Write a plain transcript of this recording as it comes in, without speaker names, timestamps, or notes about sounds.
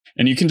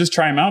And you can just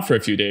try them out for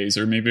a few days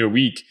or maybe a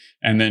week,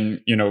 and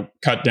then,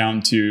 cut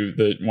down to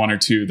the one or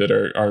two that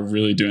are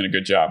really doing a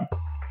good job.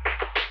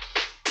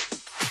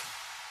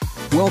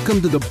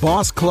 Welcome to the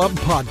Boss Club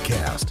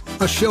Podcast,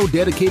 a show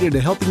dedicated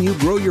to helping you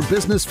grow your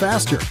business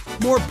faster,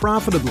 more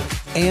profitably,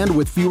 and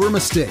with fewer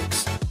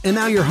mistakes. And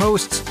now your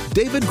hosts,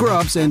 David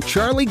Grubbs and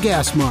Charlie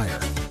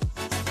Gassmeyer.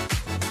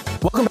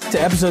 Welcome back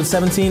to episode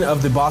 17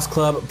 of the Boss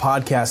Club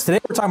Podcast. Today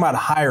we're talking about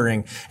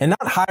hiring, and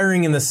not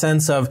hiring in the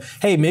sense of,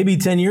 hey, maybe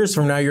 10 years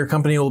from now your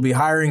company will be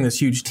hiring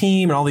this huge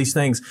team and all these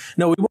things.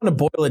 No, we want to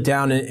boil it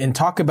down and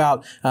talk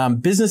about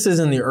businesses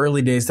in the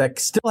early days that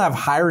still have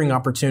hiring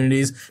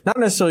opportunities, not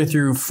necessarily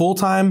through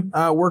full-time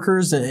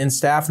workers and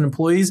staff and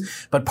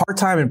employees, but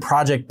part-time and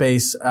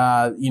project-based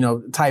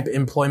type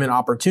employment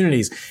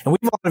opportunities. And we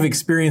have a lot of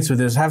experience with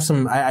this. Have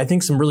I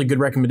think some really good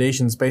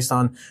recommendations based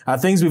on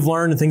things we've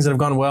learned and things that have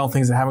gone well,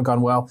 things that haven't gone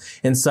well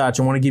and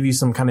such. I want to give you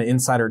some kind of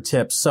insider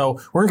tips. So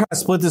we're going to kind of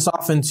split this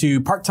off into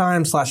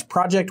part-time /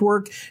 project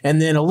work, and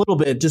then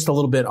just a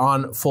little bit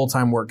on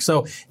full-time work.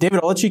 So David,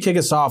 I'll let you kick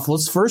us off.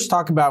 Let's first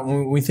talk about,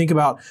 when we think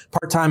about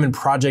part-time and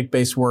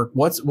project-based work,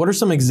 what are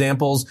some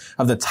examples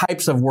of the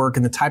types of work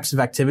and the types of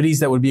activities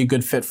that would be a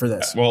good fit for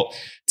this? Well,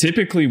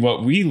 typically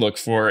what we look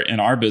for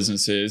in our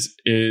businesses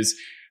is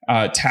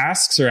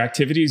tasks or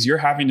activities you're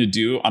having to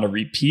do on a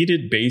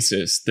repeated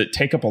basis that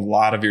take up a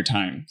lot of your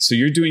time. So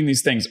you're doing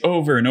these things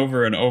over and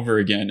over and over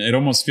again. It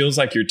almost feels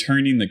like you're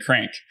turning the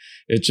crank.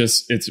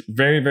 It's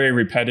very, very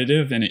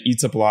repetitive, and it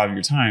eats up a lot of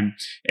your time.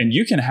 And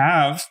you can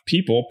have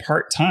people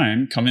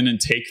part-time come in and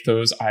take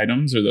those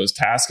items or those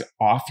tasks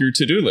off your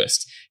to-do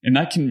list. And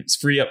that can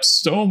free up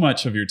so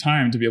much of your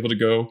time to be able to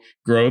go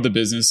grow the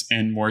business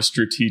in more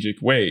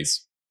strategic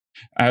ways.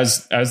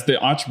 As the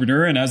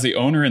entrepreneur and as the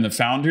owner and the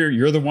founder,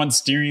 you're the one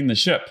steering the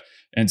ship.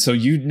 And so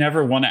you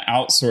never want to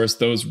outsource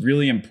those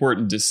really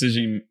important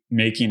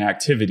decision-making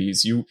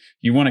activities. You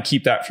want to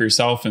keep that for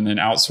yourself and then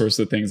outsource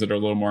the things that are a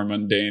little more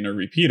mundane or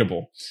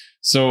repeatable.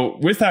 So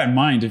with that in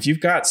mind, if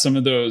you've got some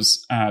of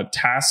those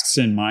tasks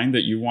in mind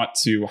that you want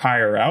to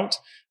hire out,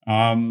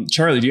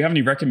 Charlie, do you have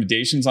any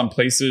recommendations on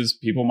places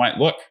people might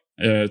look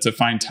to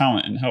find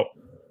talent and help?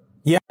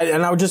 Yeah,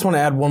 and I would just want to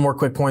add one more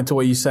quick point to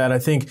what you said. I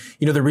think,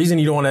 the reason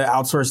you don't want to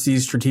outsource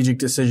these strategic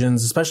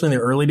decisions, especially in the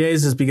early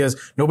days, is because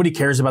nobody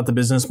cares about the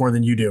business more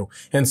than you do.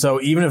 And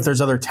so even if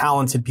there's other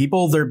talented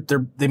people,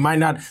 they might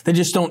not, they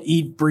just don't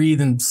eat,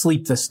 breathe, and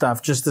sleep this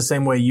stuff just the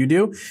same way you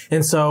do.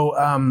 And so,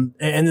 and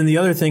then the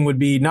other thing would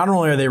be, not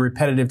only are they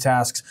repetitive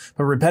tasks,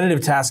 but repetitive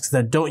tasks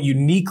that don't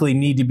uniquely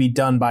need to be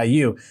done by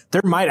you.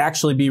 There might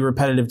actually be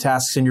repetitive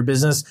tasks in your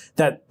business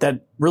that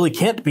really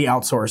can't be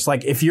outsourced.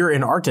 Like if you're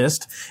an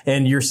artist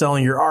and you're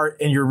selling your art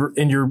and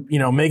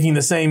you're making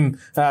the same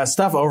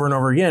stuff over and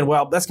over again,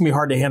 well, that's gonna be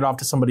hard to hand off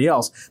to somebody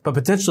else. But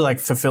potentially like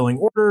fulfilling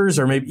orders,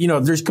 or maybe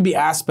there's could be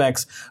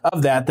aspects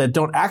of that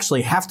don't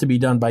actually have to be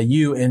done by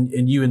you and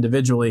you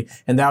individually,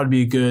 and that would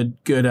be a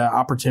good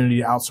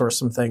opportunity to outsource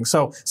some things.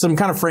 So some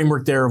kind of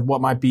framework there of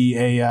what might be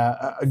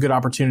a good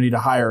opportunity to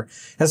hire.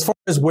 As far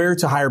as where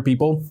to hire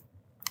people,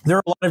 there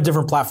are a lot of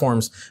different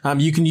platforms.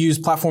 You can use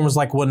platforms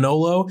like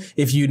Wonolo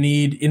if you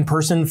need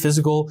in-person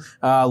physical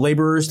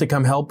laborers to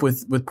come help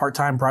with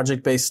part-time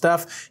project-based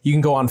stuff. You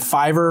can go on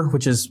Fiverr,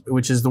 which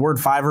is the word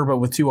Fiverr, but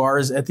with 2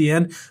 R's at the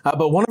end.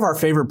 But one of our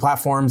favorite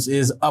platforms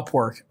is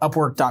UpWork,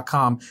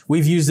 upwork.com.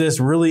 We've used this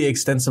really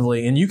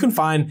extensively, and you can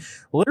find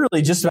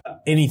literally just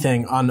about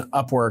anything on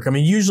Upwork. I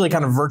mean, usually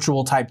kind of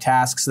virtual type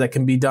tasks that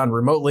can be done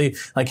remotely.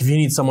 Like if you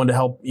need someone to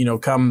help,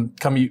 come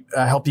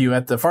help you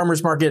at the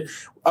farmer's market,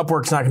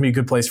 Upwork's not going to be a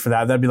good place for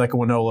that. That'd be like a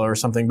Wonolo or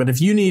something. But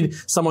if you need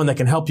someone that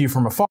can help you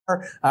from afar,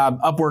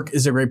 Upwork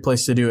is a great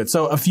place to do it.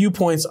 So a few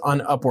points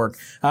on Upwork.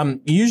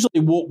 Usually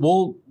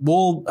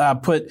we'll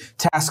put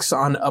tasks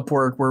on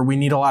Upwork where we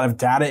need a lot of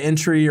data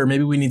entry, or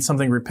maybe we need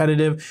something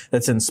repetitive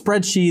that's in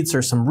spreadsheets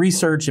or some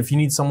research. If you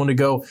need someone to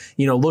go,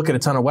 look at a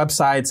ton of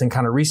websites and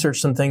kind of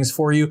research some things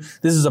for you,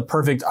 this is a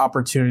perfect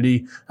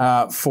opportunity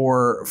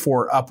for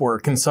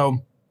Upwork. And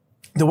so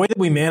the way that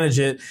we manage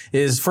it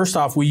is, first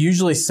off, we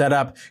usually set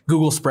up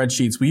Google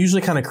spreadsheets. We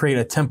usually kind of create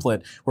a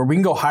template where we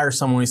can go hire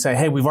someone. We say,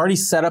 hey, we've already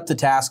set up the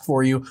task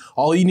for you.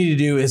 All you need to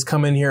do is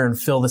come in here and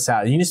fill this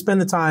out. You need to spend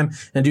the time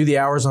and do the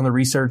hours on the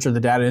research or the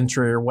data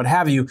entry or what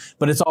have you,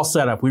 but it's all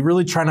set up. We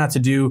really try not to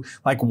do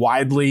like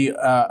widely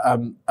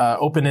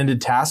open-ended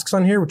tasks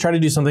on here. We try to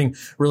do something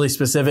really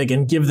specific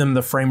and give them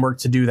the framework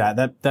to do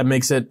that. That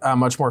makes it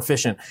much more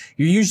efficient.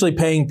 You're usually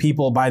paying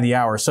people by the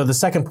hour. So the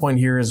second point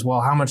here is,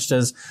 well, how much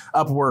does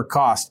Upwork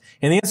cost?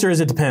 And the answer is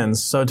it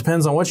depends. So it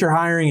depends on what you're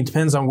hiring. It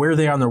depends on where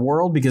they are in the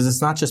world, because it's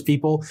not just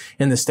people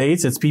in the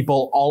States, it's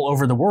people all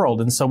over the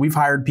world. And so we've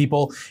hired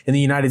people in the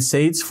United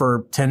States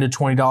for $10 to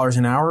 $20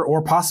 an hour,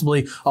 or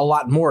possibly a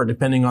lot more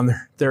depending on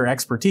their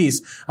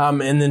expertise.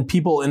 And then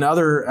people in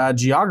other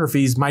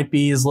geographies might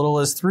be as little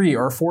as $3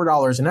 or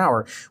 $4 an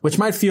hour, which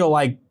might feel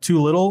like too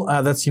little.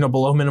 That's,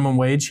 below minimum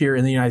wage here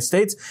in the United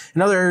States.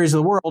 In other areas of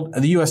the world,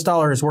 the US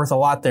dollar is worth a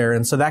lot there.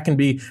 And so that can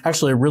be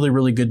actually a really,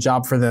 really good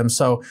job for them.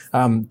 So,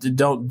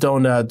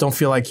 don't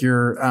feel like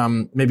you're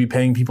maybe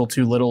paying people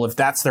too little if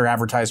that's their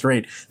advertised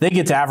rate. They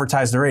get to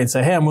advertise their rate and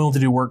say, hey, I'm willing to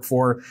do work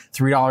for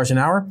 $3 an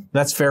hour.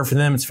 That's fair for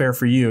them. It's fair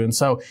for you. And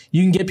so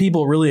you can get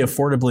people really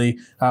affordably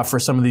for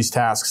some of these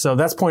tasks. So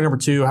that's point number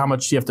 2. How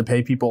much do you have to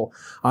pay people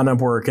on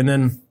Upwork? And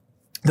then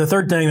the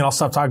third thing that I'll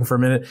stop talking for a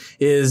minute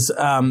is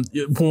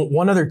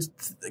one other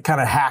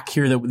kind of hack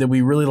here that we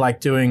really like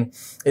doing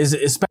is,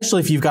 especially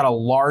if you've got a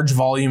large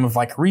volume of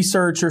like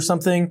research or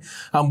something,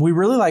 we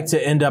really like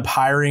to end up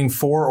hiring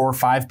 4 or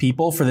 5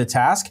 people for the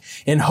task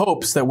in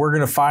hopes that we're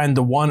going to find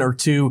the 1 or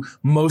 2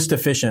 most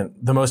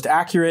efficient, the most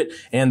accurate,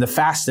 and the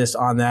fastest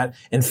on that,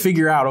 and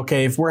figure out,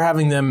 okay, if we're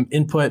having them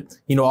input,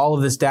 all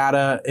of this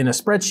data in a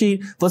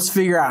spreadsheet, let's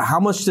figure out how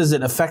much does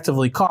it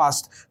effectively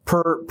cost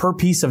per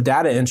piece of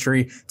data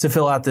entry to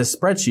fill out this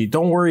spreadsheet.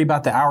 Don't worry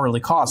about the hourly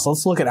cost.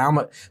 Let's look at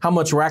how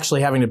much we're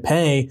actually having to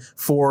pay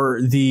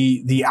for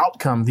the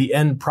outcome, the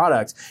end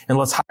product. And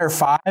let's hire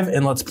 5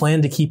 and let's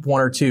plan to keep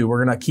 1 or 2.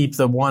 We're going to keep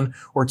the 1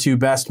 or 2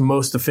 best,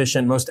 most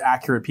efficient, most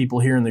accurate people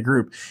here in the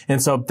group.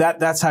 And so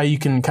that's how you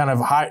can kind of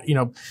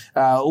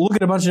look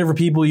at a bunch of different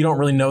people. You don't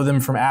really know them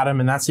from Adam,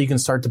 and that's how you can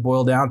start to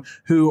boil down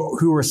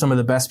who are some of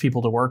the best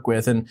people to work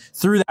with. And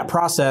through that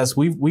process,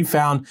 we've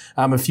found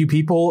a few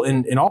people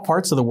in all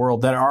parts of the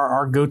world that are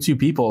our go-to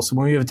people. So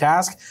when we have a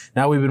task,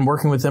 now we've been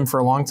working with them for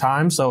a long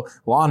time. So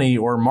Lonnie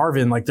or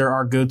Marvin, like they're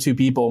our go-to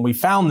people, and we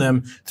found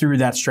them through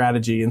that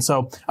strategy. And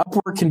so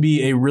Upwork can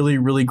be a really,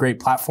 really great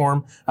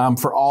platform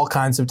for all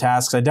kinds of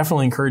tasks. I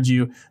definitely encourage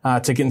you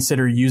to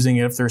consider using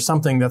it if there's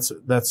something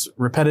that's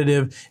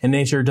repetitive in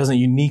nature, doesn't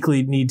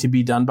uniquely need to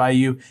be done by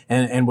you,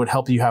 and would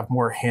help you have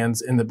more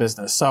hands in the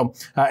business. So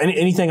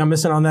anything I'm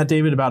missing on that,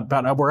 David, about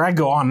Upwork? I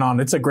go on and on.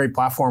 It's a great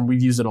platform.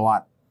 We've used it a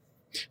lot.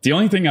 The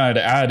only thing I'd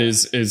add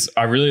is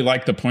I really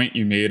like the point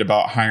you made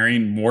about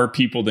hiring more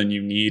people than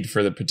you need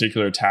for the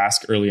particular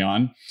task early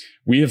on.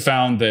 We have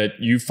found that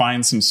you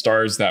find some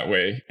stars that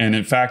way. And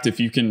in fact, if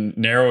you can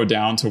narrow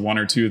down to 1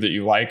 or 2 that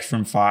you like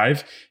from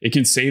 5, it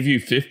can save you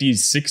 50,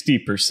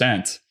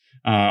 60%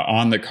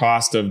 on the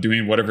cost of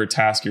doing whatever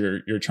task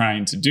you're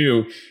trying to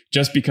do,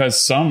 just because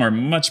some are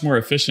much more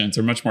efficient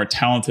or much more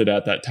talented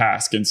at that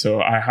task. And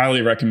so I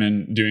highly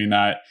recommend doing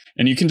that.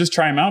 And you can just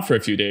try them out for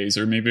a few days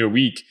or maybe a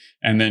week,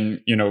 and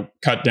then,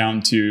 cut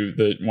down to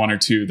the 1 or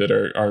 2 that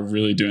are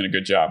really doing a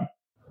good job.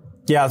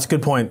 Yeah, that's a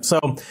good point. So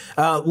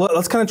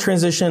let's kind of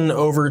transition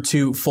over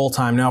to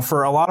full-time. Now,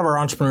 for a lot of our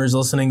entrepreneurs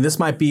listening, this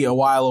might be a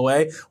while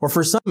away, or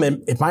for some,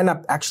 it might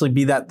not actually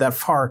be that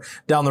far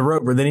down the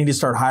road where they need to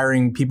start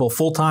hiring people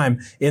full-time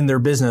in their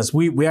business.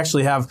 We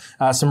actually have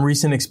some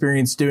recent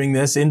experience doing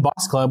this in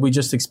Boss Club. We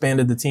just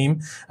expanded the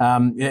team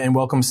and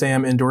welcome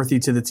Sam and Dorothy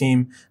to the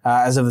team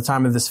as of the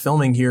time of this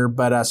filming here.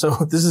 But so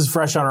this is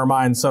fresh on our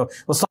minds. So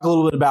let's talk a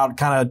little bit about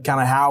kind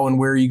of how and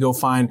where you go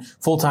find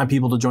full-time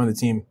people to join the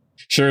team.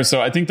 Sure.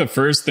 So I think the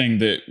first thing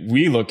that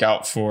we look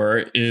out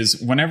for is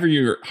whenever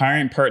you're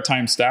hiring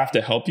part-time staff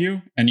to help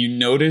you and you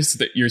notice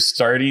that you're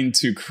starting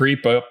to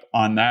creep up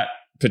on that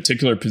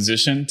particular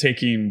position,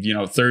 taking,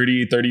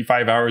 30,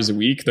 35 hours a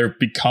week, they're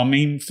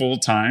becoming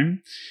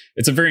full-time.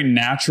 It's a very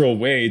natural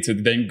way to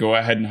then go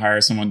ahead and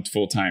hire someone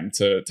full-time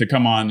to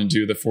come on and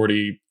do the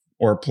 40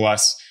 or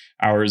plus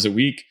hours a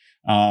week.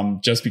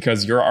 Just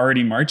because you're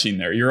already marching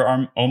there.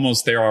 You're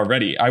almost there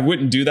already. I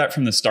wouldn't do that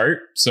from the start.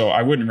 So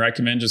I wouldn't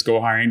recommend just go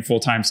hiring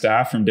full-time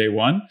staff from day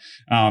one.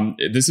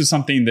 This is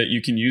something that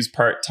you can use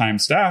part-time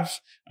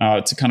staff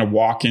to kind of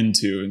walk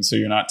into. And so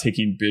you're not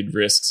taking big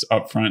risks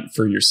upfront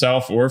for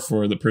yourself or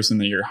for the person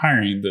that you're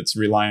hiring that's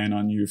relying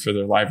on you for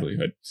their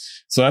livelihood.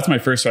 So that's my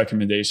first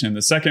recommendation.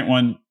 The second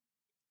one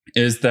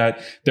is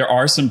that there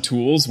are some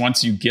tools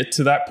once you get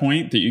to that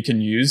point that you can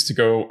use to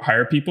go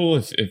hire people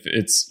if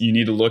it's you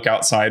need to look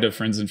outside of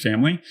friends and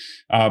family.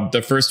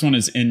 The first one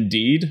is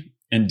Indeed.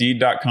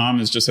 Indeed.com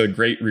is just a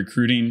great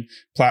recruiting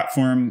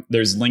platform.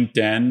 There's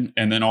LinkedIn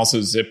and then also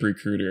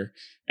ZipRecruiter.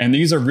 And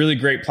these are really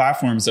great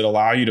platforms that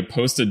allow you to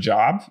post a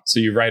job. So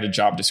you write a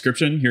job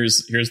description.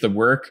 Here's the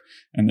work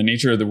and the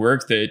nature of the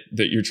work that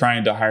you're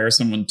trying to hire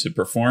someone to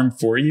perform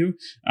for you.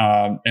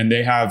 And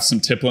they have some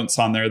templates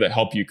on there that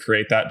help you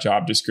create that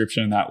job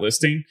description and that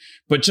listing.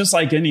 But just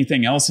like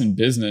anything else in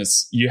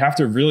business, you have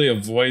to really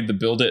avoid the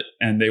build it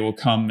and they will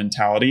come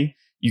mentality.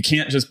 You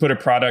can't just put a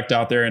product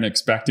out there and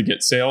expect to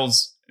get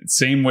sales.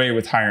 Same way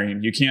with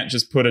hiring. You can't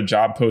just put a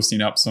job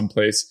posting up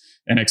someplace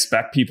and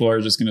expect people are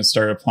just going to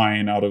start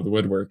applying out of the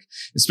woodwork,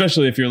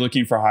 especially if you're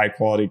looking for high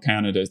quality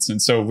candidates.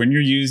 And so when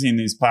you're using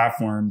these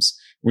platforms,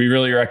 we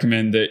really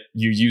recommend that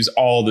you use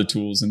all the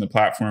tools in the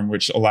platform,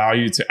 which allow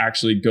you to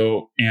actually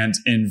go and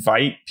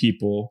invite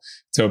people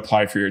to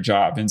apply for your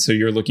job. And so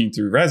you're looking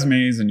through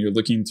resumes and you're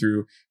looking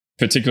through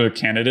particular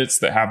candidates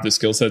that have the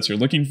skill sets you're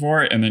looking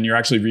for. And then you're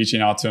actually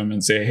reaching out to them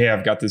and say, hey,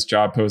 I've got this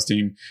job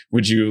posting.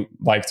 Would you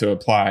like to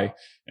apply?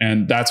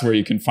 And that's where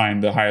you can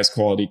find the highest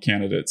quality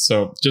candidates.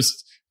 So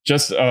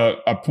just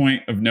a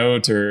point of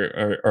note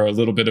or a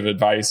little bit of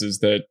advice is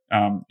that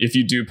if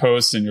you do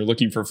post and you're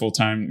looking for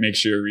full-time, make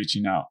sure you're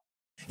reaching out.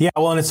 Yeah,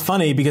 well, and it's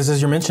funny because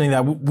as you're mentioning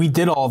that, we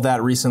did all of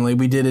that recently.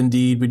 We did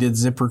Indeed, we did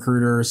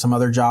ZipRecruiter, some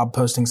other job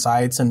posting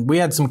sites, and we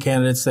had some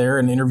candidates there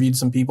and interviewed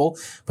some people.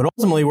 But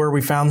ultimately, where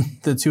we found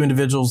the two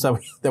individuals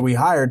that we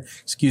hired,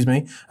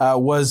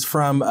 was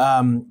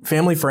from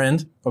family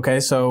friend.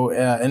 Okay, so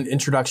an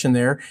introduction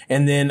there,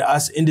 and then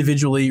us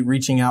individually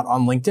reaching out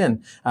on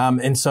LinkedIn.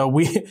 And so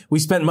we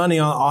spent money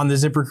on the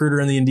ZipRecruiter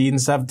and the Indeed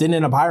and stuff. Didn't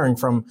end up hiring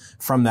from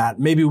that.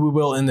 Maybe we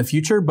will in the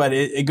future, but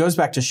it goes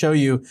back to show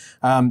you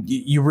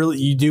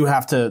you do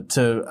have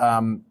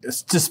to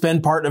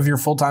spend part of your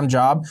full-time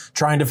job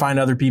trying to find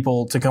other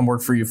people to come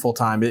work for you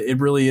full-time. It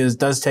really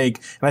does take,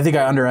 and I think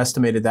I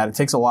underestimated that. It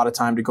takes a lot of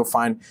time to go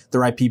find the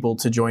right people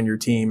to join your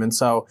team. And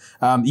so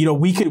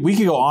we could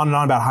go on and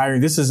on about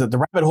hiring.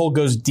 The rabbit hole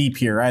goes deep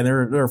here, right?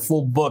 There are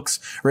full books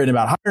written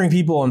about hiring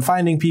people and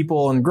finding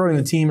people and growing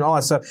the team and all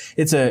that stuff.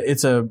 It's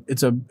a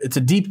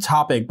deep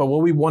topic, but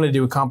what we wanted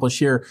to accomplish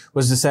here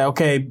was to say,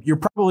 okay, you're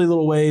probably a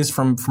little ways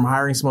from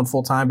hiring someone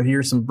full time, but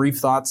here's some brief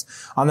thoughts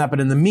on that. But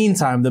in the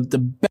meantime, the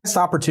best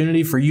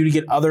opportunity for you to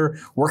get other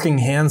working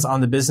hands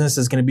on the business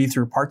is going to be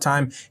through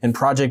part-time and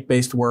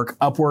project-based work.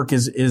 UpWork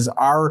is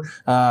our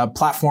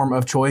platform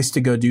of choice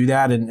to go do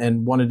that,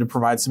 and wanted to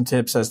provide some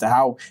tips as to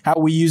how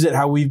we use it,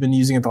 how we've been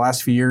using it the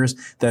last few years,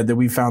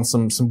 that we've found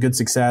some good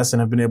success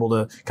and have been able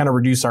to kind of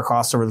reduce our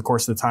costs over the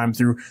course of the time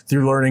through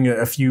learning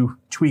a few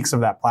tweaks of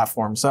that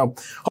platform. So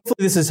hopefully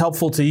this is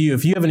helpful to you.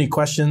 If you have any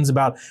questions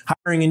about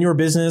hiring in your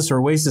business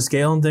or ways to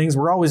scale and things,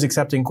 we're always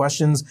accepting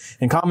questions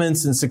and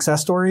comments and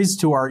success stories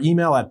to our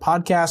email at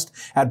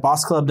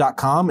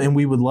podcast@bossclub.com. And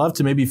we would love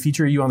to maybe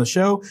feature you on the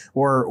show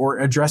or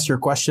address your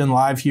question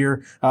live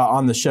here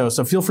on the show.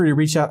 So feel free to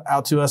reach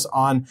out to us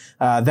on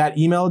that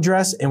email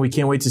address, and we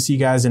can't wait to see you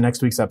guys in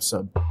next week's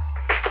episode.